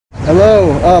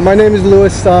Hello, my name is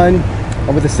Louis Stein.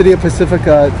 I'm with the City of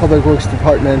Pacifica Public Works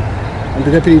Department. I'm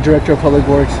the Deputy Director of Public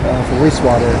Works for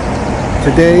wastewater.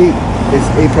 Today is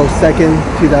April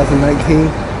 2nd, 2019,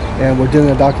 and we're doing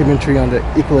a documentary on the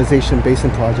Equalization Basin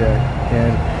Project.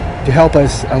 And to help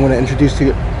us, I'm going to introduce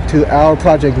you to our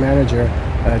project manager,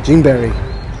 Gene Berry.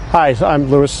 Hi, I'm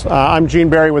Louis. I'm Gene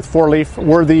Berry with Four Leaf.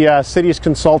 We're the city's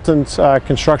consultant,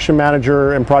 construction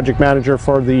manager and project manager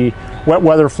for the Wet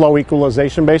Weather Flow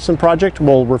Equalization Basin Project.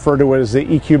 We'll refer to it as the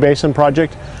EQ Basin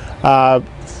Project.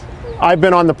 I've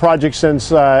been on the project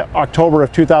since October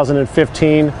of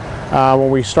 2015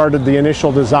 when we started the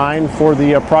initial design for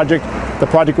the project. The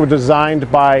project was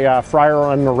designed by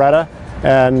Fryer and Noretta,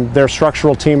 and their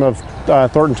structural team of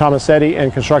Thornton Tomasetti,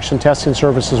 and construction testing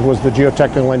services was the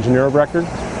geotechnical engineer of record.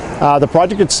 The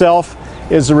project itself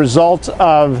is the result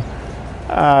of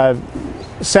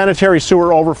sanitary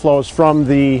sewer overflows from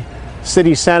the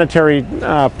city's sanitary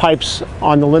pipes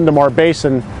on the Lindemar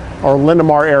Basin or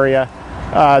Lindemar area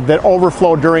that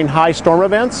overflow during high storm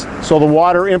events. So the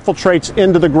water infiltrates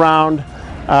into the ground,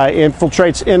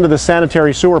 infiltrates into the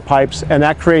sanitary sewer pipes, and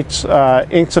that creates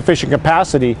insufficient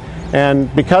capacity.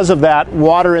 And because of that,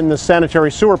 water in the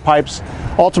sanitary sewer pipes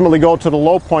ultimately go to the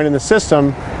low point in the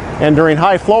system. And during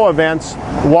high flow events,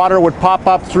 water would pop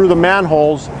up through the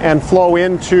manholes and flow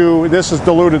into, this is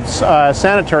diluted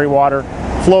sanitary water,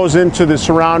 flows into the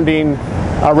surrounding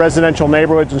residential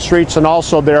neighborhoods and streets, and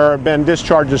also there have been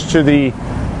discharges to the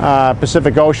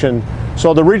Pacific Ocean.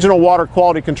 So the Regional Water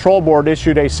Quality Control Board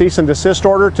issued a cease and desist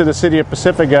order to the City of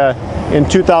Pacifica in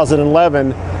 2011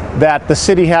 that the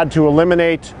city had to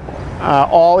eliminate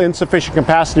all insufficient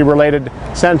capacity related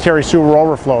sanitary sewer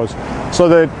overflows.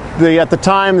 So at the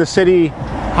time, the city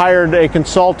hired a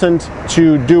consultant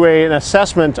to do an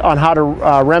assessment on how to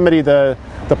remedy the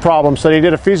problem. So they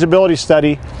did a feasibility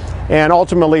study, and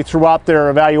ultimately throughout their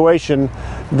evaluation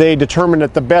they determined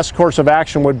that the best course of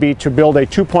action would be to build a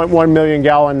 2.1 million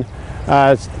gallon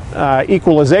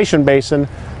equalization basin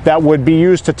that would be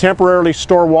used to temporarily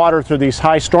store water through these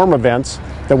high storm events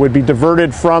that would be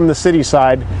diverted from the city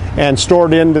side and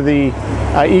stored into the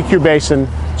EQ basin.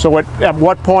 So at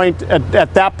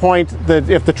that point,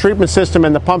 if the treatment system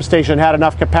and the pump station had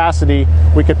enough capacity,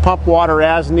 we could pump water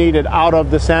as needed out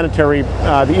of the sanitary,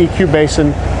 the EQ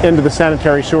basin into the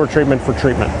sanitary sewer treatment for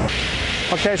treatment.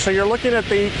 Okay, so you're looking at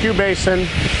the EQ basin.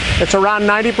 It's around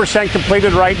 90%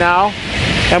 completed right now.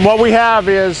 And what we have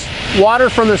is water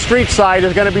from the street side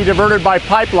is going to be diverted by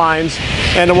pipelines,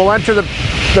 and it will enter the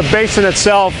basin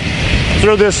itself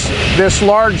through this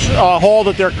large hole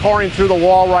that they're coring through the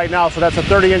wall right now. So that's a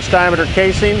 30-inch diameter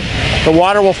casing. The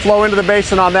water will flow into the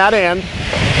basin on that end.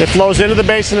 It flows into the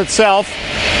basin itself.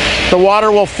 The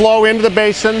water will flow into the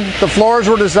basin. The floors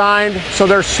were designed so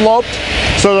they're sloped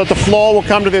so that the flow will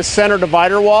come to this center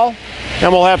divider wall, and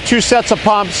we'll have two sets of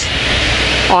pumps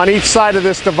on each side of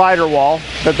this divider wall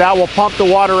that will pump the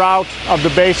water out of the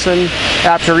basin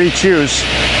after each use.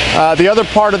 The other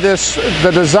part of this,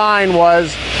 the design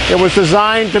was, it was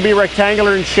designed to be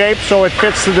rectangular in shape so it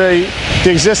fits to the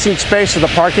existing space of the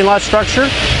parking lot structure.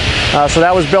 So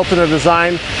that was built in the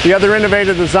design. The other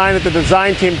innovative design that the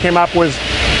design team came up with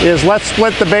is let's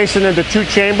split the basin into two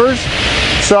chambers.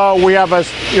 So we have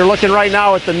you're looking right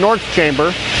now at the north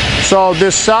chamber. So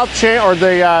this south chamber, or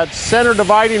the center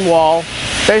dividing wall,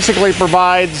 basically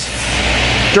provides,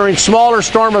 during smaller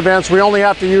storm events, we only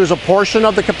have to use a portion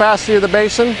of the capacity of the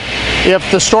basin.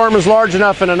 If the storm is large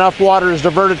enough and enough water is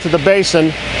diverted to the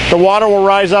basin, the water will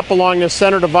rise up along this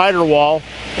center divider wall,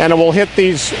 and it will hit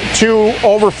these two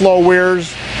overflow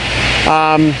weirs,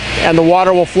 and the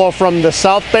water will flow from the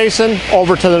south basin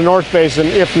over to the north basin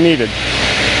if needed.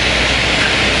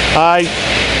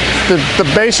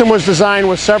 The basin was designed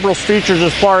with several features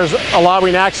as far as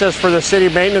allowing access for the city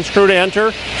maintenance crew to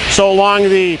enter. So along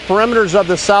the perimeters of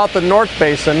the south and north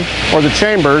basin, or the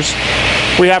chambers,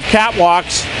 we have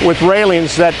catwalks with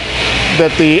railings that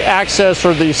the access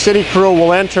or the city crew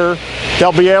will enter.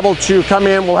 They'll be able to come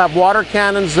in. We'll have water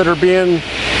cannons that are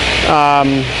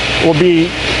will be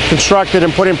constructed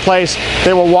and put in place.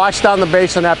 They will wash down the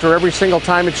basin after every single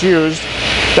time it's used.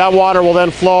 That water will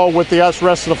then flow with the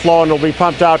rest of the flow, and it will be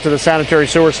pumped out to the sanitary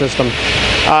sewer system.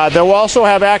 They will also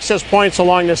have access points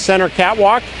along the center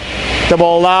catwalk that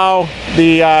will allow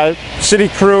the city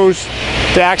crews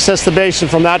to access the basin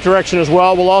from that direction as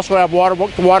well. We'll also have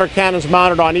water cannons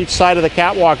mounted on each side of the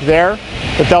catwalk there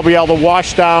that they'll be able to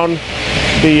wash down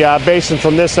the basin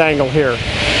from this angle here.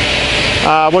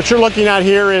 What you're looking at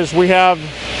here is we have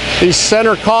these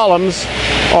center columns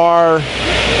are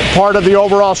part of the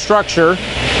overall structure.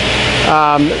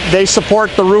 They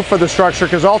support the roof of the structure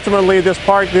because ultimately this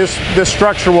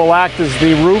structure will act as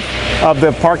the roof of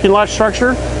the parking lot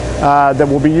structure that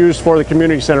will be used for the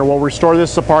community center. We'll restore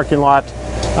this as a parking lot,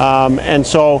 and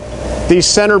so these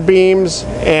center beams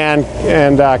and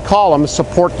columns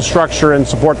support the structure and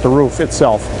support the roof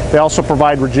itself. They also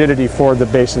provide rigidity for the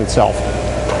basin itself.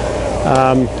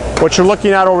 What you're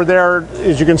looking at over there,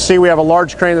 as you can see, we have a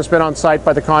large crane that's been on site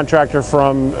by the contractor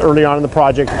from early on in the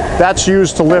project. That's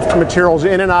used to lift materials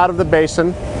in and out of the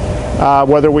basin,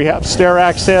 whether we have stair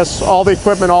access, all the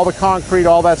equipment, all the concrete,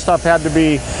 all that stuff had to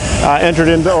be entered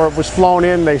into, or it was flown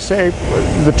in. They say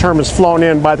the term is flown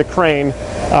in by the crane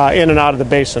in and out of the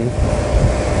basin.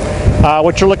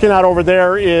 What you're looking at over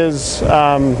there is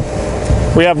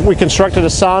we constructed a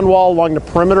sound wall along the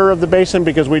perimeter of the basin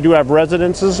because we do have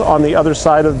residences on the other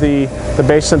side of the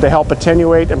basin to help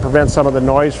attenuate and prevent some of the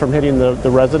noise from hitting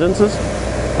the residences.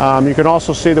 You can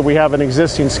also see that we have an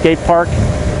existing skate park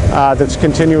that's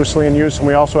continuously in use, and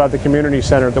we also have the community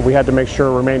center that we had to make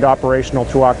sure remained operational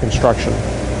throughout construction.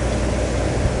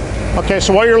 Okay,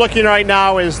 so what you're looking at right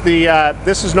now is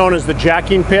this is known as the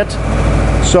jacking pit.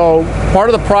 So part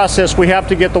of the process, we have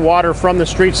to get the water from the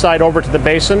street side over to the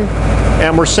basin,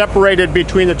 and we're separated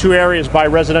between the two areas by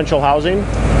residential housing.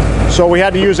 So we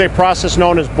had to use a process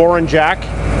known as bore and jack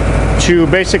to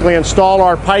basically install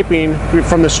our piping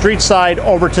from the street side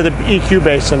over to the EQ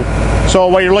basin. So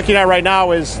what you're looking at right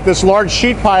now is this large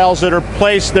sheet piles that are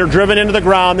placed, they're driven into the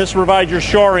ground. This provides your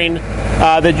shoring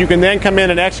that you can then come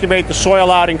in and excavate the soil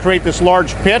out and create this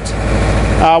large pit.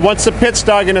 Once the pit's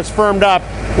dug and it's firmed up,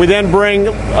 we then bring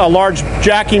a large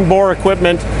jacking bore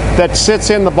equipment that sits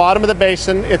in the bottom of the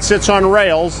basin. It sits on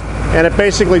rails, and it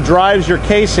basically drives your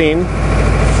casing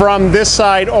from this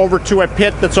side over to a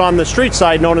pit that's on the street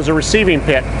side known as a receiving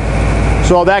pit.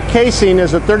 So that casing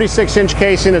is a 36-inch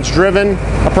casing. It's driven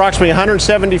approximately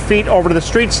 170 feet over to the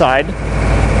street side,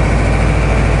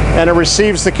 and it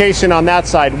receives the casing on that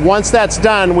side. Once that's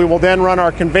done, we will then run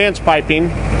our conveyance piping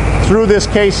through this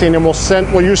casing, and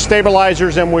we'll use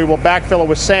stabilizers, and we will backfill it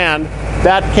with sand.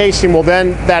 That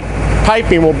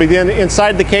piping will be then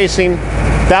inside the casing.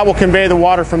 That will convey the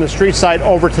water from the street side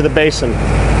over to the basin.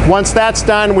 Once that's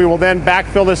done, we will then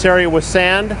backfill this area with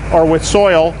sand or with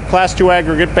soil, class 2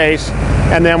 aggregate base,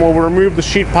 and then we'll remove the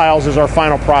sheet piles as our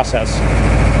final process.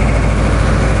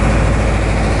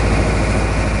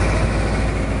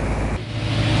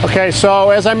 Okay,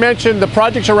 so as I mentioned, the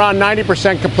project's around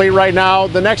 90% complete right now.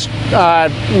 The next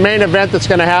main event that's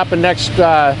going to happen, next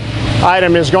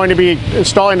item, is going to be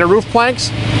installing the roof planks.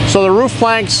 So the roof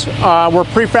planks were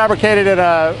prefabricated at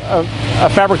a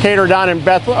fabricator down in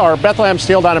Bethlehem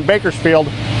Steel down in Bakersfield.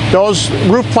 Those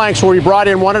roof planks will be brought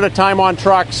in one at a time on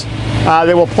trucks.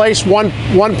 They will place one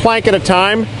plank at a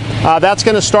time. That's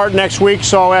going to start next week.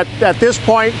 So at this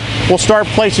point, we'll start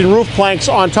placing roof planks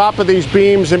on top of these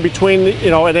beams in between,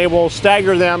 and they will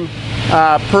stagger them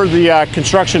per the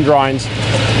construction drawings.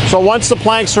 So once the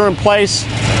planks are in place,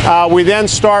 we then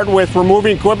start with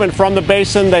removing equipment from the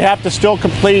basin. They have to still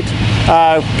completing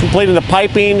the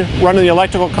piping, running the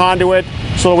electrical conduit,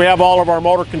 so that we have all of our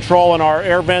motor control and our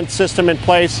air vent system in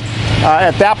place.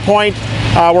 At that point,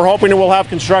 we're hoping that we'll have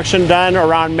construction done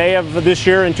around May of this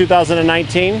year in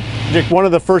 2019. One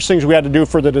of the first things we had to do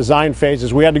for the design phase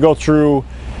is we had to go through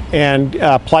and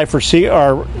apply for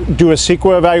do a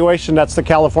CEQA evaluation. That's the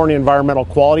California Environmental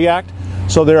Quality Act.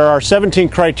 So there are 17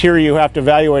 criteria you have to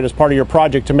evaluate as part of your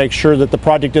project to make sure that the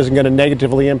project isn't going to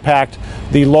negatively impact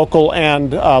the local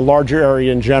and larger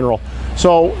area in general.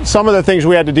 So some of the things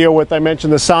we had to deal with, I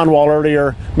mentioned the sound wall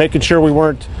earlier, making sure we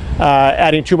weren't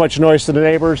adding too much noise to the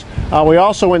neighbors. We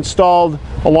also installed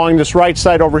along this right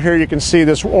side over here, you can see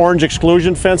this orange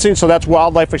exclusion fencing. So that's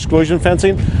wildlife exclusion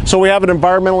fencing. So we have an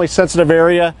environmentally sensitive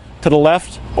area to the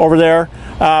left over there.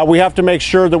 We have to make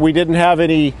sure that we didn't have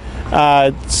any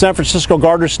San Francisco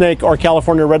garter snake or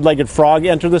California red-legged frog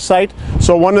enter the site.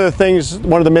 So one of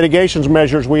the mitigations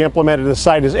measures we implemented at the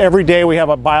site is every day we have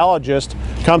a biologist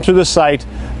come to the site.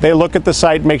 They look at the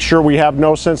site, make sure we have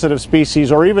no sensitive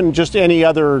species or even just any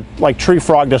other, like tree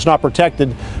frog that's not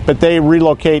protected, but they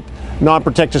relocate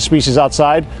non-protected species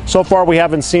outside. So far we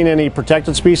haven't seen any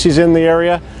protected species in the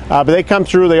area, but they come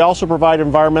through. They also provide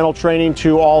environmental training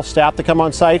to all staff that come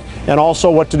on site, and also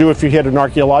what to do if you hit an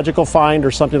archaeological find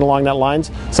or something along that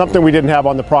lines, something we didn't have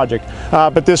on the project.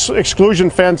 But this exclusion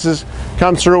fences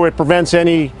come through. It prevents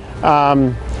any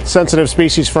sensitive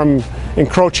species from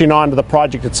encroaching onto the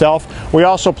project itself. We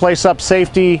also place up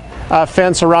safety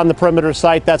fence around the perimeter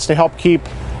site. That's to help keep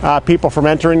people from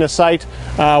entering the site.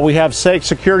 We have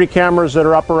security cameras that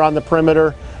are up around the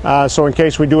perimeter, so in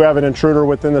case we do have an intruder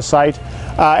within the site.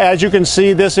 As you can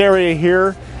see, this area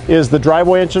here is the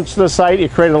driveway entrance to the site.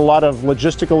 It created a lot of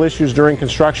logistical issues during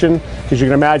construction, because you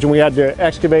can imagine we had to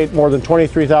excavate more than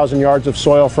 23,000 yards of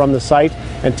soil from the site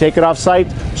and take it off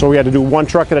site, so we had to do one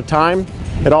truck at a time.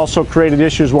 It also created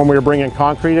issues when we were bringing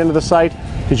concrete into the site,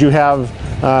 because you have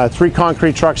 3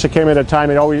 concrete trucks that came at a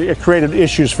time. It created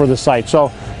issues for the site. So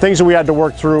things that we had to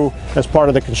work through as part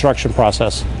of the construction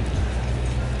process.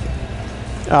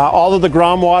 All of the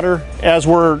groundwater, as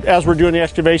we're doing the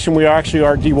excavation, we actually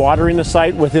are dewatering the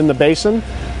site within the basin,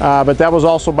 but that was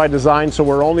also by design, so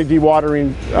we're only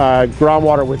dewatering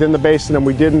groundwater within the basin, and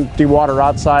we didn't dewater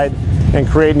outside and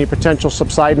create any potential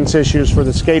subsidence issues for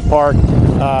the skate park,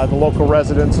 the local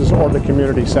residences, or the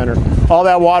community center. All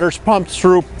that water's pumped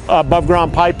through above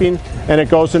ground piping, and it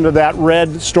goes into that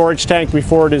red storage tank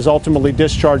before it is ultimately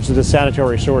discharged to the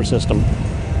sanitary sewer system.